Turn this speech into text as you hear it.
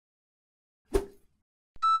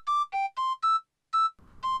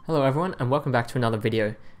Hello everyone and welcome back to another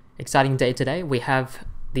video. Exciting day today. We have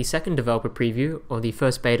the second developer preview or the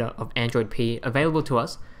first beta of Android P available to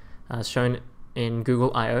us, shown in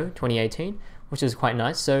Google I/O 2018, which is quite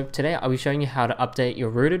nice. So today I'll be showing you how to update your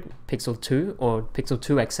rooted Pixel 2 or Pixel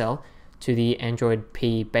 2 XL to the Android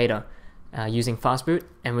P beta using Fastboot,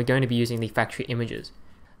 and we're going to be using the factory images.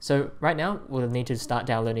 So right now we'll need to start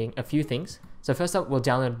downloading a few things. So first up, we'll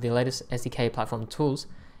download the latest SDK platform tools,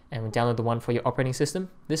 and we'll download the one for your operating system.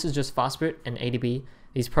 This is just Fastboot and ADB,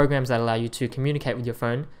 these programs that allow you to communicate with your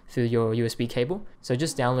phone through your USB cable. So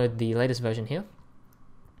just download the latest version here.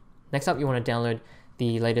 Next up, you want to download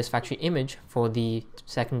the latest factory image for the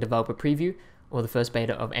second developer preview or the first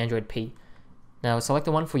beta of Android P. Now select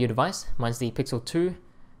the one for your device. Mine's the Pixel 2.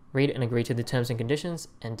 Read and agree to the terms and conditions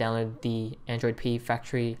and download the Android P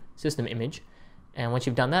factory system image. And once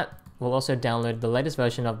you've done that, we'll also download the latest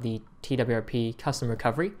version of the TWRP custom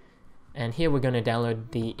recovery. And here we're going to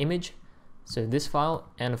download the image, so this file,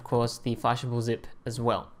 and of course the flashable zip as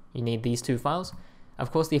well. You need these two files.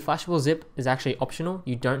 Of course, the flashable zip is actually optional.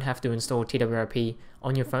 You don't have to install TWRP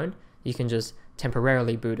on your phone. You can just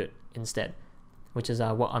temporarily boot it instead, which is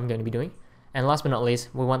what I'm going to be doing. And last but not least,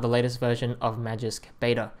 we want the latest version of Magisk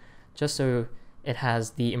Beta, just so it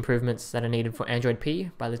has the improvements that are needed for Android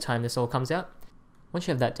P by the time this all comes out. Once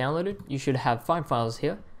you have that downloaded, you should have 5 files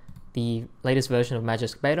here: the latest version of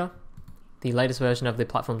Magisk Beta, the latest version of the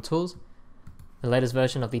platform tools, the latest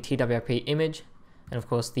version of the TWRP image, and of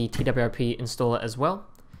course the TWRP installer as well.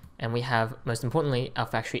 And we have, most importantly, our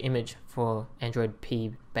factory image for Android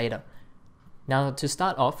P beta. Now to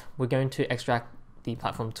start off, we're going to extract the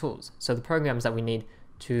platform tools, so the programs that we need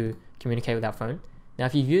to communicate with our phone. Now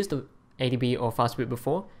if you've used the ADB or Fastboot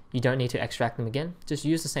before, you don't need to extract them again. Just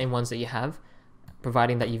use the same ones that you have,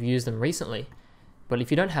 providing that you've used them recently. But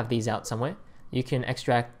if you don't have these out somewhere, you can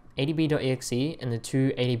extract adb.exe and the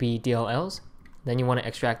 2 ADB DLLs. Then you want to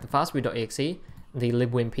extract the fastboot.exe, the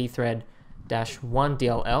libwin pthread-1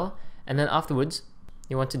 DLL, and then afterwards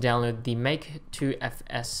you want to download the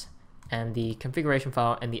make2fs and the configuration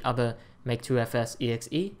file and the other make2fs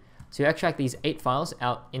exe. So you extract these 8 files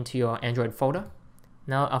out into your Android folder.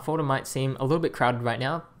 Now our folder might seem a little bit crowded right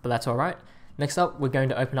now, but that's alright. Next up, we're going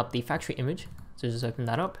to open up the factory image. So just open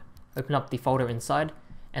that up, open up the folder inside,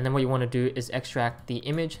 and then what you want to do is extract the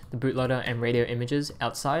image, the bootloader and radio images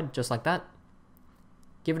outside, just like that.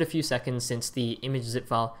 Give it a few seconds since the image zip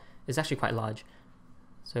file is actually quite large,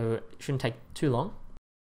 so it shouldn't take too long.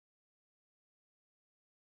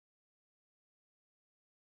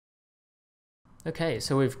 Okay,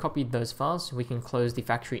 so we've copied those files, so we can close the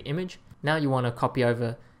factory image. Now you want to copy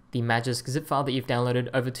over the Magisk zip file that you've downloaded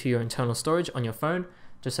over to your internal storage on your phone,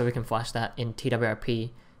 just so we can flash that in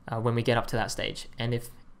TWRP when we get up to that stage, and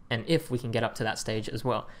if we can get up to that stage as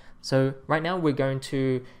well. So right now we're going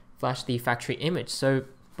to flash the factory image. So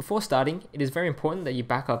before starting, it is very important that you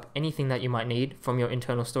back up anything that you might need from your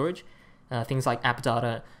internal storage, things like app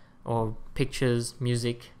data or pictures,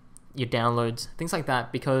 music, your downloads, things like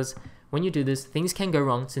that, because when you do this, things can go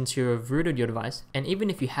wrong since you've rooted your device. And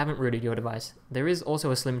even if you haven't rooted your device, there is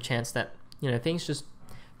also a slim chance that things just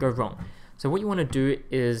go wrong. So what you want to do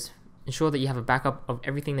is ensure that you have a backup of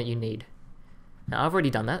everything that you need. Now I've already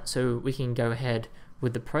done that, so we can go ahead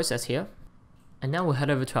with the process here. And now we'll head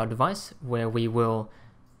over to our device, where we will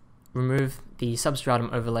remove the Substratum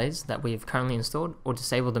overlays that we've currently installed, or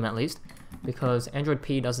disable them at least, because Android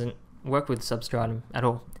P doesn't work with Substratum at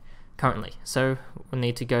all currently. So we'll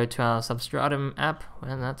need to go to our Substratum app,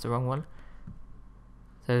 and that's the wrong one.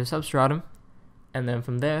 So Substratum, and then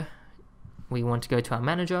from there we want to go to our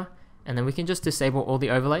manager, and then we can just disable all the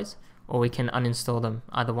overlays, or we can uninstall them,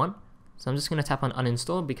 either one. So I'm just going to tap on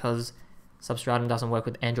uninstall because Substratum doesn't work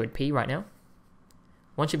with Android P right now.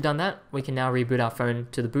 Once you've done that, we can now reboot our phone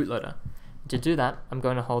to the bootloader. To do that, I'm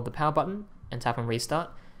going to hold the power button and tap on restart.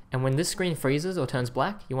 And when this screen freezes or turns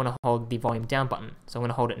black, you want to hold the volume down button. So I'm going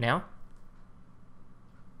to hold it now.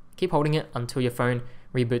 Keep holding it until your phone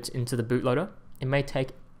reboots into the bootloader. It may take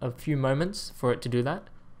a few moments for it to do that,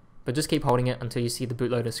 but just keep holding it until you see the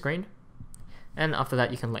bootloader screen. And after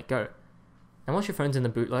that, you can let go. And once your phone's in the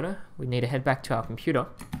bootloader, we need to head back to our computer.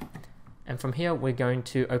 And from here, we're going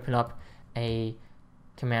to open up a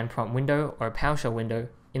command prompt window or a PowerShell window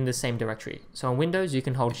in the same directory. So on Windows, you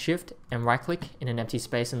can hold Shift and right click in an empty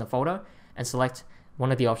space in the folder and select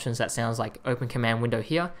one of the options that sounds like Open Command Window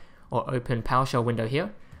here or Open PowerShell Window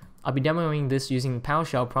here. I'll be demoing this using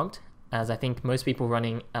PowerShell prompt, as I think most people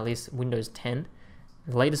running at least Windows 10,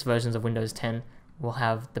 the latest versions of Windows 10 will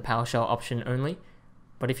have the PowerShell option only.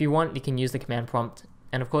 But if you want, you can use the command prompt.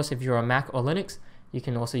 And of course, if you're a Mac or Linux, you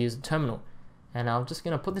can also use the terminal. And I'm just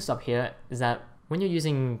going to put this up here, is that when you're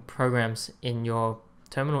using programs in your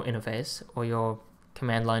terminal interface or your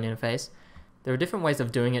command line interface, there are different ways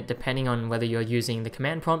of doing it depending on whether you're using the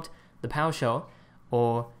command prompt, the PowerShell,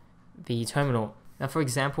 or the terminal. Now, for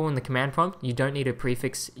example, in the command prompt, you don't need to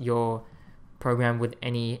prefix your program with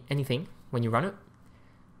anything when you run it.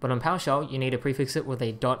 But on PowerShell, you need to prefix it with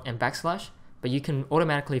a dot and backslash, but you can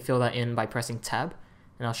automatically fill that in by pressing tab,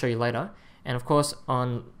 and I'll show you later. And of course,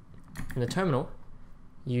 in the terminal,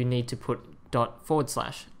 you need to put ./.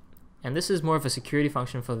 And this is more of a security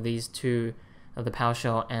function for these two, the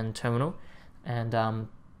PowerShell and terminal. And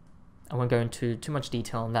I won't go into too much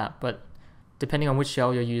detail on that, but depending on which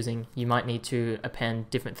shell you're using, you might need to append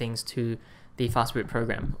different things to the Fastboot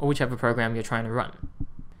program, or whichever program you're trying to run.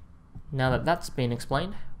 Now that that's been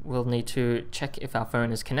explained, we'll need to check if our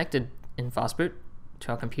phone is connected in Fastboot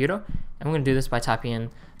to our computer, and we're going to do this by typing in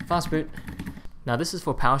Fastboot. Now this is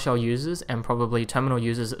for PowerShell users and probably terminal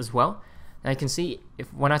users as well. Now you can see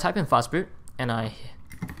when I type in Fastboot and I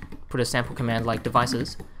put a sample command like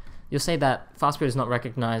devices, you'll say that Fastboot is not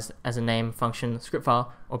recognized as a name, function, script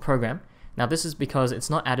file, or program. Now this is because it's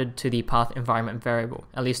not added to the path environment variable,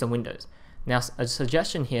 at least on Windows. Now a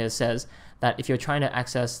suggestion here says that if you're trying to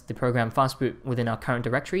access the program Fastboot within our current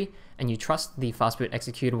directory and you trust the Fastboot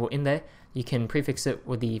executable in there, you can prefix it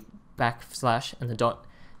with the backslash and the dot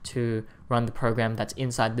to run the program that's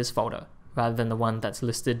inside this folder rather than the one that's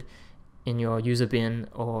listed in your user bin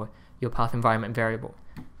or your path environment variable.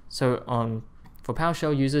 So for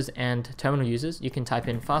PowerShell users and terminal users, you can type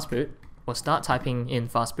in Fastboot or start typing in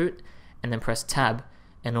Fastboot and then press tab,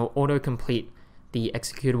 and it'll auto-complete the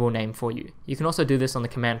executable name for you. You can also do this on the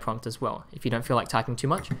command prompt as well if you don't feel like typing too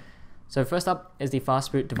much. So first up is the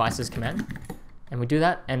Fastboot devices command, and we do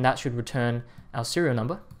that, and that should return our serial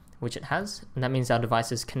number, which it has, and that means our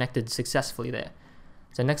device is connected successfully there.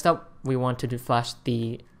 So next up, we want to flash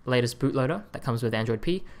the latest bootloader that comes with Android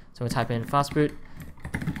P. So we'll type in Fastboot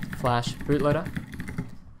flash bootloader,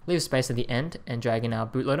 leave a space at the end, and drag in our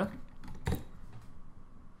bootloader.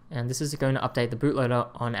 And this is going to update the bootloader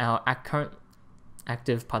on our current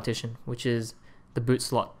active partition, which is the boot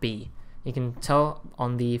slot B. You can tell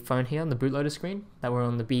on the phone here on the bootloader screen that we're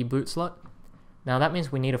on the B boot slot. Now that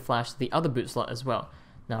means we need to flash the other boot slot as well.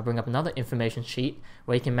 Now I'll bring up another information sheet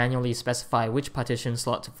where you can manually specify which partition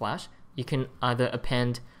slot to flash. You can either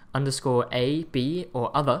append _A, B,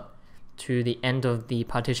 or other to the end of the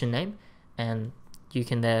partition name, and you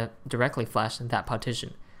can there directly flash that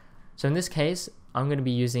partition. So in this case, I'm going to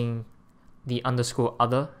be using the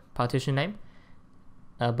 _other partition name.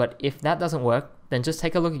 But if that doesn't work, then just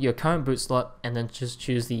take a look at your current boot slot and then just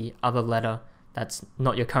choose the other letter that's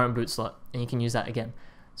not your current boot slot, and you can use that again.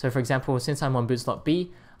 So for example, since I'm on boot slot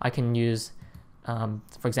B, I can use, for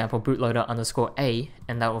example, bootloader _A,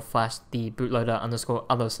 and that will flash the bootloader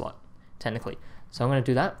 _other slot, technically. So I'm going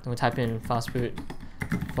to do that. I'm going to type in Fastboot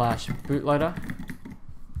flash bootloader,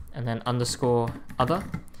 and then _other.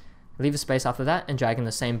 Leave a space after that and drag in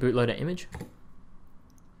the same bootloader image.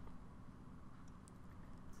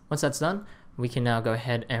 Once that's done, we can now go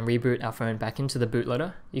ahead and reboot our phone back into the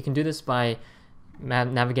bootloader. You can do this by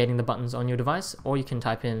navigating the buttons on your device, or you can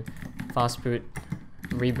type in Fastboot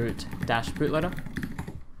Reboot-Bootloader,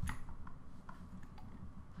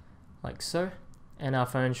 like so, and our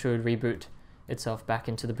phone should reboot itself back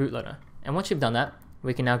into the bootloader. And once you've done that,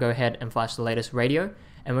 we can now go ahead and flash the latest radio,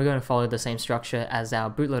 and we're going to follow the same structure as our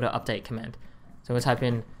bootloader update command. So we'll type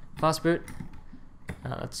in Fastboot,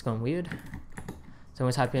 that's gone weird. So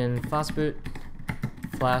we'll type in Fastboot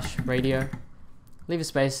flash radio, leave a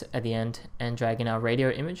space at the end, and drag in our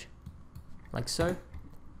radio image, like so.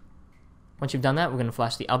 Once you've done that, we're going to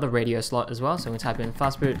flash the other radio slot as well. So we'll type in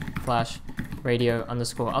Fastboot flash radio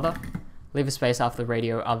 _other, leave a space after the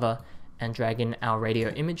radio other, and drag in our radio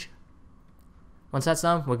image. Once that's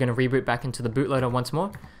done, we're going to reboot back into the bootloader once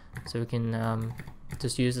more. So we can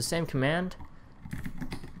just use the same command,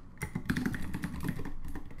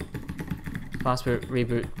 Fastboot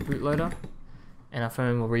Reboot-Bootloader, and our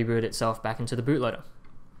phone will reboot itself back into the bootloader.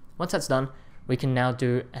 Once that's done, we can now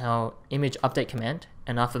do our image update command,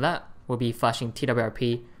 and after that, we'll be flashing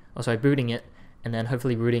TWRP, or sorry, booting it, and then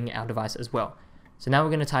hopefully rooting our device as well. So now we're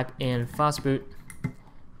going to type in Fastboot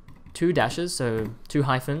 2 dashes, so 2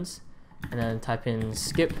 hyphens, and then type in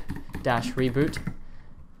skip dash reboot,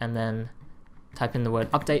 and then type in the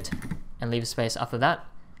word update, and leave a space after that,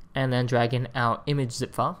 and then drag in our image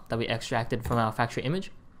zip file that we extracted from our factory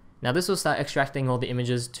image. Now this will start extracting all the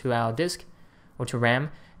images to our disk or to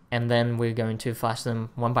RAM, and then we're going to flash them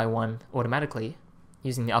one by one automatically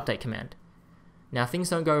using the update command. Now if things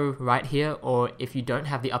don't go right here, or if you don't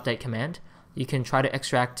have the update command, you can try to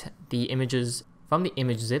extract the images from the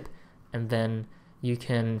image zip and then you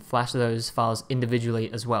can flash those files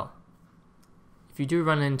individually as well. If you do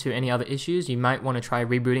run into any other issues, you might want to try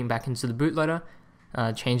rebooting back into the bootloader,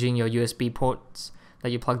 changing your USB ports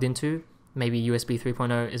that you plugged into. Maybe USB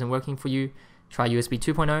 3.0 isn't working for you, try USB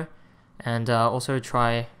 2.0, and also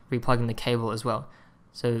try replugging the cable as well.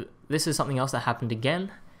 So this is something else that happened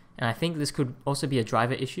again, and I think this could also be a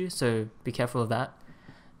driver issue, so be careful of that.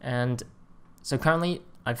 And so currently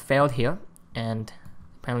I've failed here, and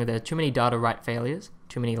apparently there are too many data write failures,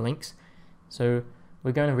 too many links. So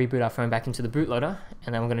we're going to reboot our phone back into the bootloader,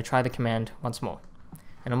 and then we're going to try the command once more.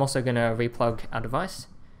 And I'm also going to replug our device,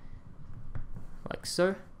 like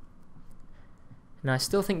so. And I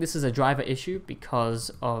still think this is a driver issue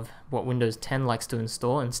because of what Windows 10 likes to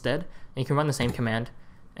install instead. And you can run the same command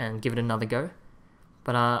and give it another go.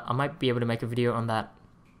 But I might be able to make a video on that,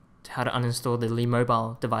 how to uninstall the Lee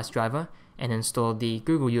Mobile device driver and install the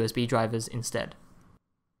Google USB drivers instead.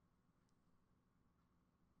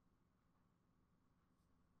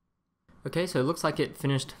 Okay, so it looks like it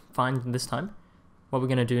finished fine this time. What we're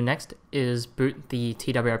going to do next is boot the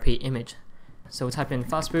TWRP image. So we'll type in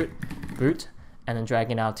fastboot boot and then drag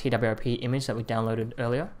in our TWRP image that we downloaded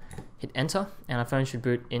earlier. Hit enter and our phone should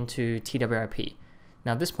boot into TWRP.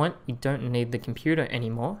 Now at this point we don't need the computer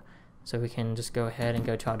anymore, so we can just go ahead and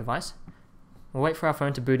go to our device. We'll wait for our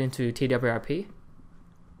phone to boot into TWRP.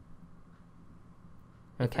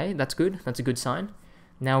 Okay, that's good. That's a good sign.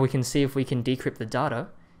 Now we can see if we can decrypt the data,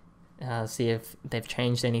 see if they've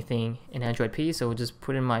changed anything in Android P. So we'll just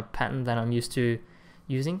put in my pattern that I'm used to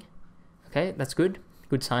using. Okay, that's good.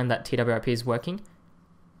 Good sign that TWRP is working.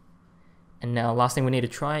 And now last thing we need to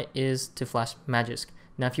try is to flash Magisk.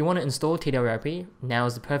 Now if you want to install TWRP, now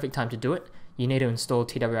is the perfect time to do it. You need to install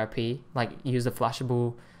TWRP, like use the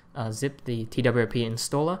flashable zip, the TWRP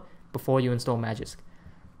installer, before you install Magisk.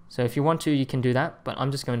 So if you want to, you can do that, but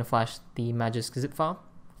I'm just going to flash the Magisk zip file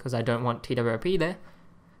because I don't want TWRP there.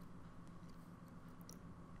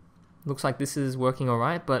 Looks like this is working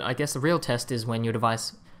alright, but I guess the real test is when your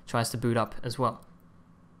device tries to boot up as well.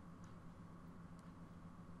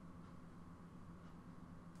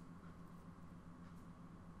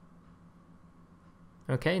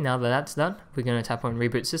 Okay, now that that's done, we're going to tap on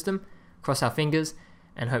Reboot System, cross our fingers,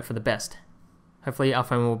 and hope for the best. Hopefully our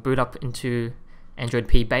phone will boot up into Android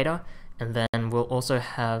P beta, and then we'll also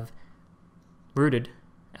have rooted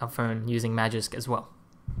our phone using Magisk as well.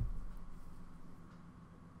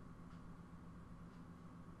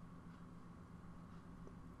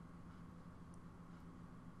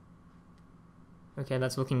 Okay,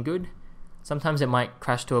 that's looking good. Sometimes it might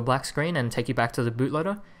crash to a black screen and take you back to the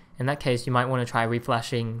bootloader. In that case, you might want to try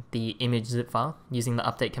reflashing the image zip file using the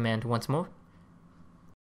update command once more.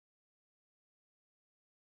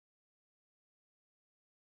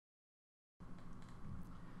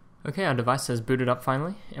 Okay, our device has booted up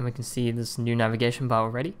finally, and we can see this new navigation bar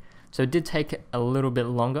already. So it did take a little bit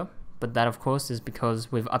longer, but that of course is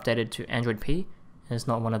because we've updated to Android P, and it's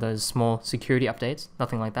not one of those small security updates,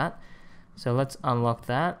 nothing like that. So let's unlock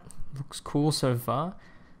that. Looks cool so far.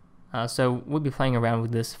 So we'll be playing around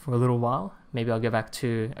with this for a little while. Maybe I'll go back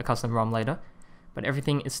to a custom ROM later. But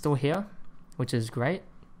everything is still here, which is great.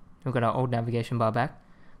 We've got our old navigation bar back.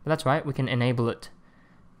 But that's right, we can enable it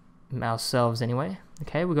ourselves anyway.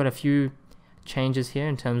 Okay, we've got a few changes here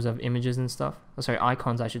in terms of images and stuff. Oh, sorry,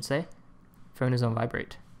 icons I should say. Phone is on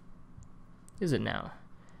vibrate. Is it now?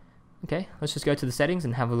 Okay, let's just go to the settings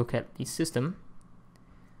and have a look at the system.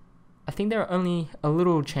 I think there are only a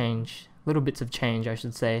little bits of change I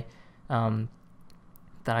should say, that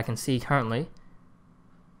I can see currently.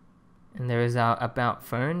 And there is our about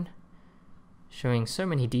phone showing so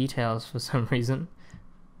many details for some reason.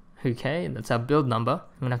 Okay, that's our build number.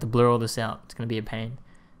 I'm gonna have to blur all this out, it's gonna be a pain.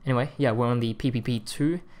 Anyway, yeah, we're on the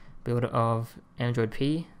PPP2 build of Android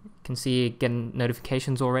P. You can see getting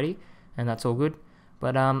notifications already, and that's all good.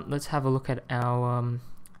 But let's have a look at our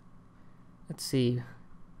let's see.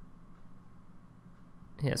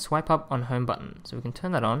 Yeah, swipe up on home button. So we can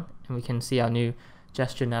turn that on and we can see our new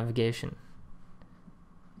gesture navigation.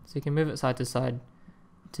 So you can move it side to side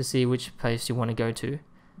to see which place you want to go to,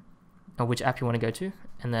 or which app you want to go to,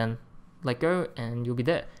 and then let go and you'll be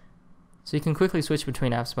there. So you can quickly switch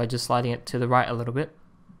between apps by just sliding it to the right a little bit,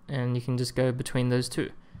 and you can just go between those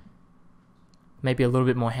two. Maybe a little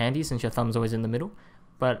bit more handy since your thumb's always in the middle,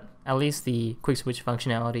 but at least the quick switch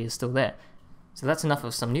functionality is still there. So that's enough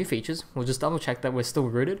of some new features. We'll just double check that we're still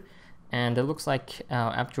rooted, and it looks like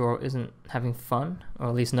our app drawer isn't having fun, or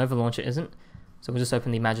at least Nova Launcher isn't. So we'll just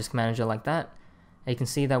open the Magisk Manager like that. And you can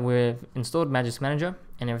see that we've installed Magisk Manager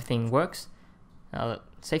and everything works.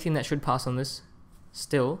 Safety net should pass on this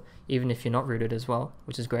still, even if you're not rooted as well,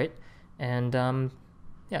 which is great. And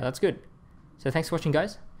yeah, that's good. So thanks for watching,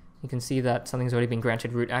 guys. You can see that something's already been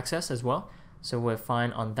granted root access as well, so we're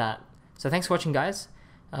fine on that. So thanks for watching, guys.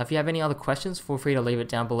 If you have any other questions, feel free to leave it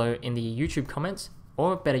down below in the YouTube comments,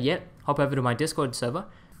 or better yet, hop over to my Discord server.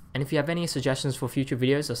 And if you have any suggestions for future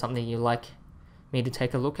videos or something you'd like me to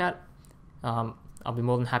take a look at, I'll be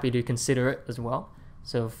more than happy to consider it as well.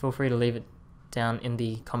 So feel free to leave it down in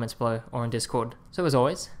the comments below or on Discord. So as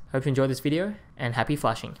always, hope you enjoyed this video, and happy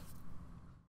flashing.